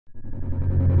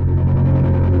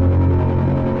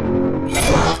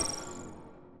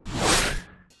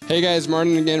Hey guys,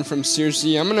 Martin again from SIRS.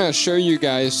 I'm going to show you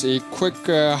guys a quick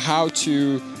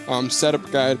how-to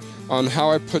setup guide on how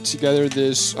I put together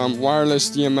this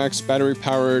wireless DMX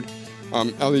battery-powered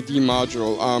LED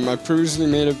module. I previously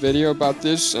made a video about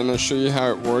this and I'll show you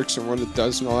how it works and what it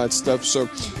does and all that stuff. So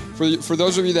for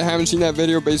those of you that haven't seen that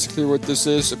video, basically what this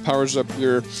is, it powers up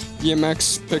your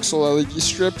DMX pixel LED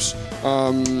strips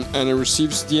and it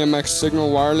receives DMX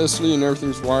signal wirelessly and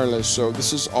everything's wireless. So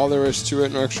this is all there is to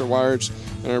it, no extra wires,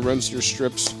 and it runs your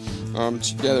strips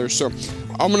together. So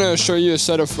I'm going to show you a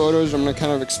set of photos. I'm going to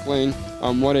kind of explain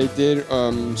what I did.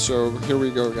 So here we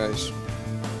go, guys.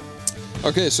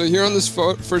 Okay, so here on this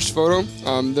first photo,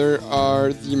 there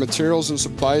are the materials and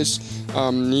supplies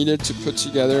needed to put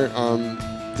together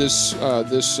this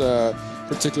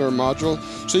particular module.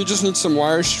 So you just need some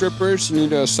wire strippers, you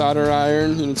need a solder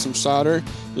iron, you need some solder,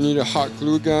 you need a hot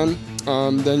glue gun,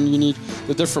 then you need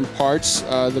the different parts.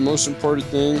 The most important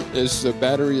thing is the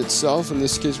battery itself. In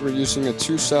this case, we're using a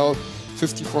 2-cell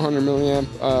 5400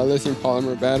 milliamp lithium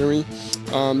polymer battery.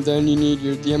 Then you need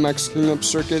your DMX cleanup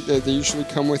circuit. They usually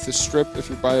come with a strip if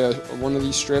you buy one of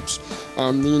these strips.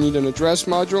 Then you need an address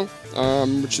module,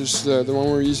 which is the one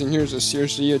we're using here is a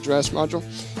SIRS address module.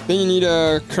 Then you need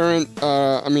a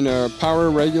a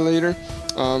power regulator,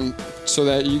 so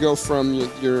that you go from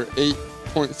your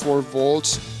 8.4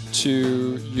 volts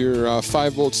to your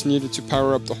 5 volts needed to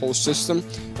power up the whole system.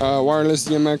 Wireless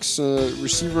DMX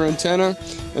receiver antenna,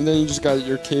 and then you just got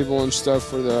your cable and stuff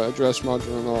for the address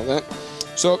module and all that.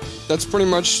 So that's pretty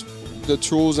much the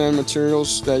tools and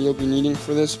materials that you'll be needing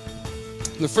for this.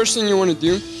 The first thing you want to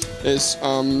do is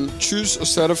choose a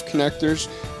set of connectors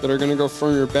that are going to go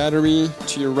from your battery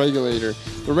to your regulator.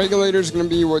 The regulator is going to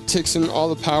be what takes in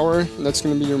all the power, and that's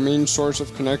going to be your main source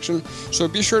of connection. So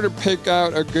be sure to pick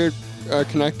out a good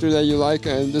connector that you like.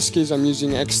 In this case, I'm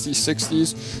using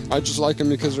XT60s. I just like them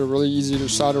because they're really easy to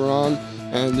solder on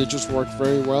and they just work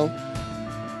very well.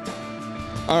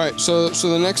 Alright, so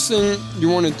the next thing you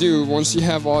want to do once you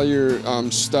have all your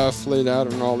stuff laid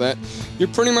out and all that, you're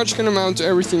pretty much going to mount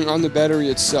everything on the battery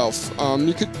itself.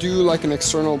 You could do like an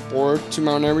external board to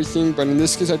mount everything, but in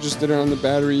this case I just did it on the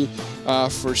battery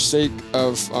for sake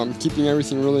of keeping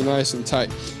everything really nice and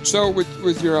tight. So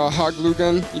with your hot glue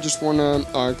gun, you just want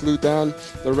to glue down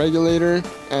the regulator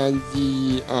and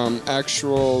the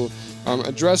actual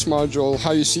address module,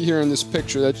 how you see here in this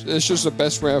picture. That's just the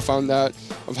best way I found out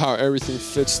of how everything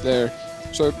fits there.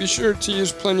 So be sure to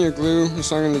use plenty of glue.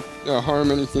 It's not going to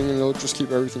harm anything, and it'll just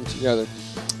keep everything together.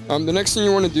 The next thing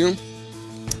you want to do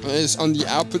is on the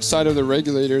output side of the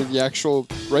regulator, the actual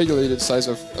regulated side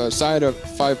of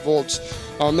 5 volts.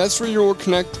 That's where you will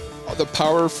connect the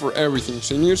power for everything.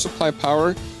 So you need to supply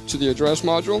power to the address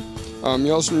module.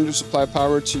 You also need to supply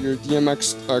power to your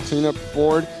DMX cleanup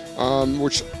board,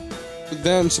 which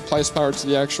then supplies power to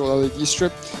the actual LED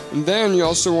strip, and then you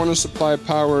also want to supply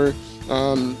power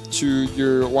to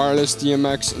your wireless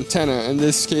DMX antenna. In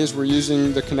this case, we're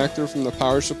using the connector from the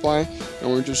power supply,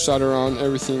 and we just solder on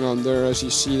everything on there as you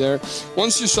see there.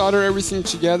 Once you solder everything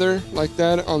together like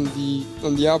that on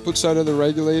the output side of the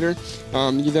regulator,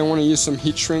 you then want to use some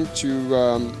heat shrink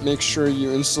to make sure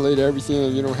you insulate everything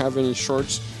and you don't have any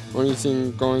shorts or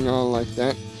anything going on like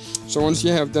that. So once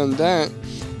you have done that,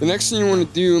 the next thing you want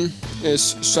to do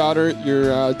is solder your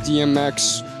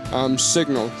DMX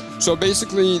signal. So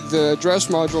basically the address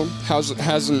module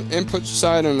has an input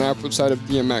side and an output side of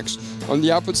DMX. On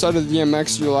the output side of the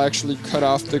DMX, you'll actually cut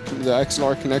off the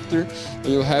XLR connector, and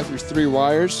you'll have your 3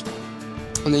 wires.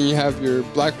 And then you have your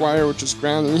black wire, which is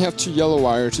ground, and you have 2 yellow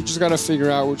wires. You just got to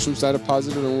figure out which one's that a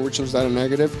positive and which one's that a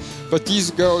negative. But these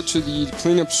go to the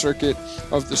cleanup circuit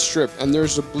of the strip. And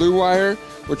there's a blue wire,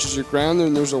 which is your ground,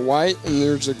 and there's a white, and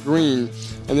there's a green.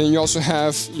 And then you also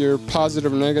have your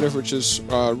positive and negative, which is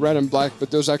red and black,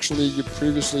 but those actually you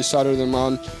previously soldered them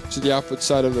on to the output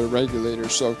side of the regulator.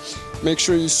 So make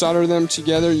sure you solder them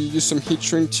together. You use some heat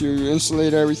shrink to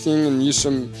insulate everything, and use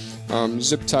some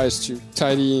zip ties to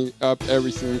tidy up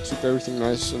everything, keep everything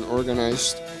nice and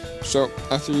organized. So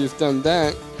after you've done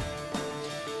that,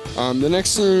 the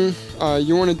next thing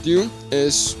you want to do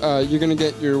is you're going to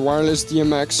get your wireless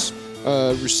DMX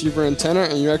receiver antenna,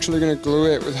 and you're actually going to glue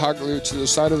it with hot glue to the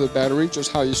side of the battery,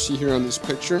 just how you see here on this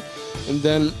picture. And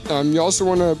then you also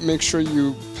want to make sure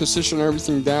you position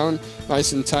everything down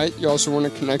nice and tight. You also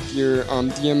want to connect your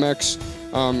DMX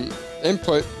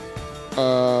input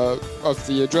of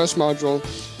the address module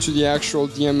to the actual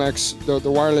DMX, the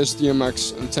wireless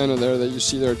DMX antenna there that you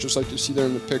see there, just like you see there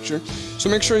in the picture. So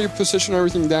make sure you position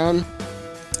everything down.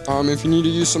 If you need to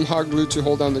use some hot glue to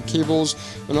hold down the cables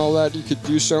and all that, you could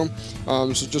do so.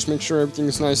 So just make sure everything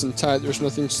is nice and tight. There's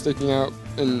nothing sticking out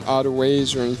in odd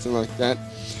ways or anything like that.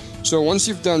 So once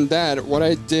you've done that, what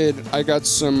I did, I got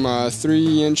some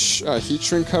 3-inch heat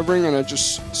shrink covering, and I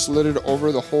just slid it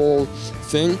over the whole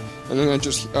thing, and then I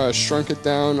just shrunk it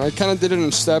down. I kind of did it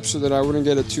in steps so that I wouldn't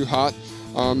get it too hot,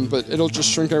 but it'll just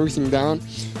shrink everything down.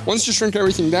 Once you shrink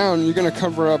everything down, you're going to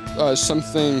cover up some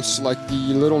things like the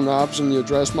little knobs in the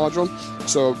address module.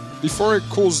 So before it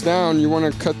cools down, you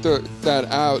want to cut that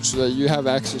out so that you have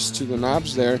access to the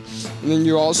knobs there. And then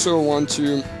you also want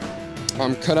to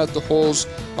cut out the holes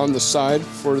on the side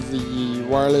for the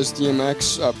wireless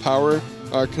DMX power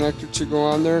connector to go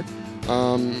on there.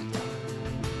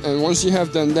 And once you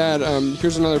have done that,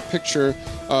 here's another picture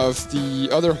of the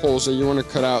other holes that you want to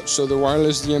cut out. So the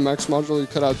wireless DMX module, you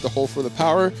cut out the hole for the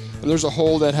power, and there's a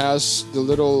hole that has the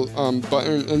little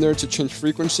button in there to change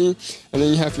frequency, and then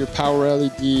you have your power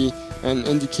LED and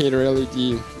indicator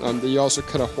LED that you also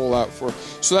cut a hole out for.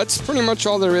 So that's pretty much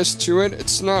all there is to it.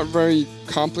 It's not very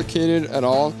complicated at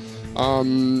all.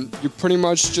 You pretty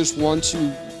much just want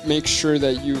to make sure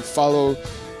that you follow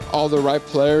all the right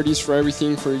polarities for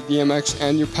everything for your DMX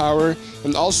and your power,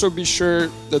 and also be sure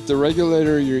that the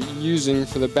regulator you're using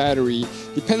for the battery,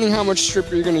 depending how much strip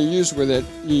you're going to use with it,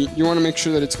 you want to make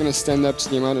sure that it's going to stand up to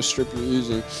the amount of strip you're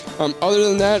using. Other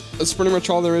than that, that's pretty much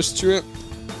all there is to it.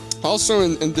 Also,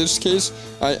 in this case,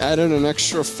 I added an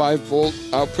extra 5-volt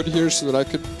output here so that I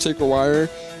could take a wire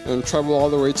and travel all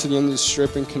the way to the end of the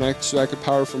strip and connect, so I could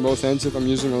power from both ends if I'm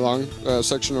using a long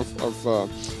section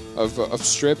of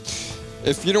strip.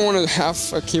 If you don't want to have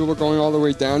a cable going all the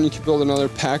way down, you can build another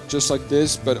pack just like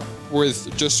this, but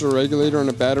with just a regulator and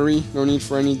a battery. No need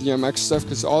for any DMX stuff,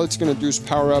 because all it's going to do is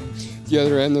power up the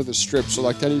other end of the strip. So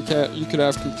like that, you could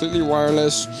have completely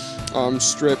wireless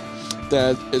strip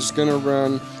that is going to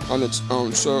run on its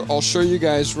own. So I'll show you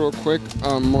guys real quick,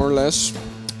 more or less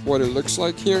what it looks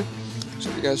like here. So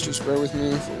you guys just bear with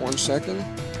me for 1 second,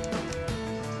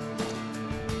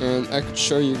 and I could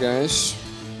show you guys.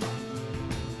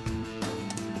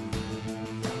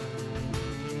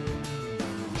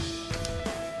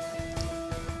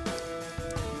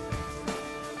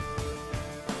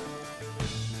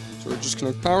 So we just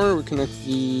connect power, we connect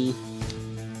the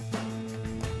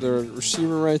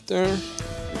receiver right there,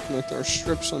 we connect our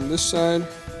strips on this side.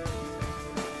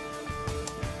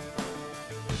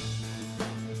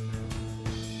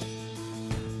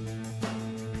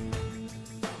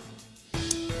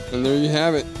 And there you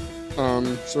have it.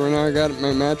 So right now I got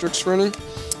my Madrix running,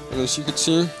 and as you can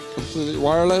see, completely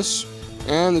wireless,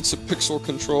 and it's a pixel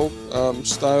control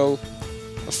style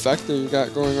effect that you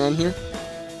got going on here.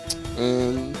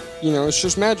 And you know, it's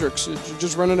just Madrix. You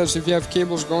just run it as if you have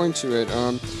cables going to it.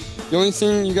 The only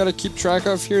thing you got to keep track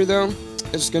of here, though,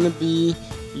 is going to be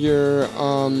your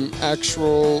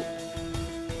actual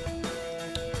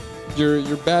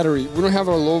your battery. We don't have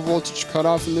a low voltage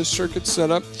cutoff in this circuit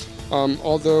setup.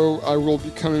 Although I will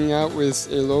be coming out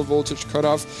with a low voltage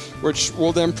cutoff, which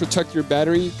will then protect your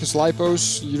battery, because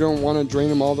LiPos, you don't want to drain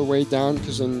them all the way down,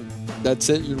 because then that's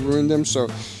it, you ruin them. So,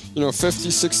 you know, $50,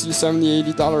 $60,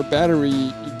 $70, $80 battery,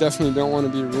 you definitely don't want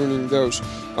to be ruining those.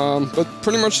 But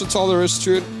pretty much that's all there is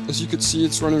to it. As you can see,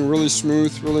 it's running really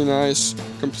smooth, really nice,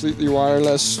 completely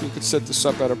wireless. You could set this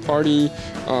up at a party,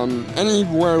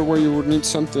 anywhere where you would need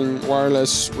something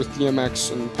wireless with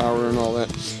DMX and power and all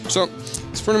that. So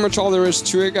that's pretty much all there is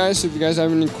to it, guys. If you guys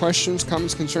have any questions,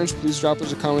 comments, concerns, please drop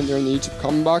us a comment there in the YouTube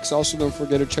comment box. Also, don't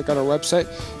forget to check out our website,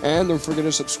 and don't forget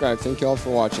to subscribe. Thank you all for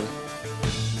watching.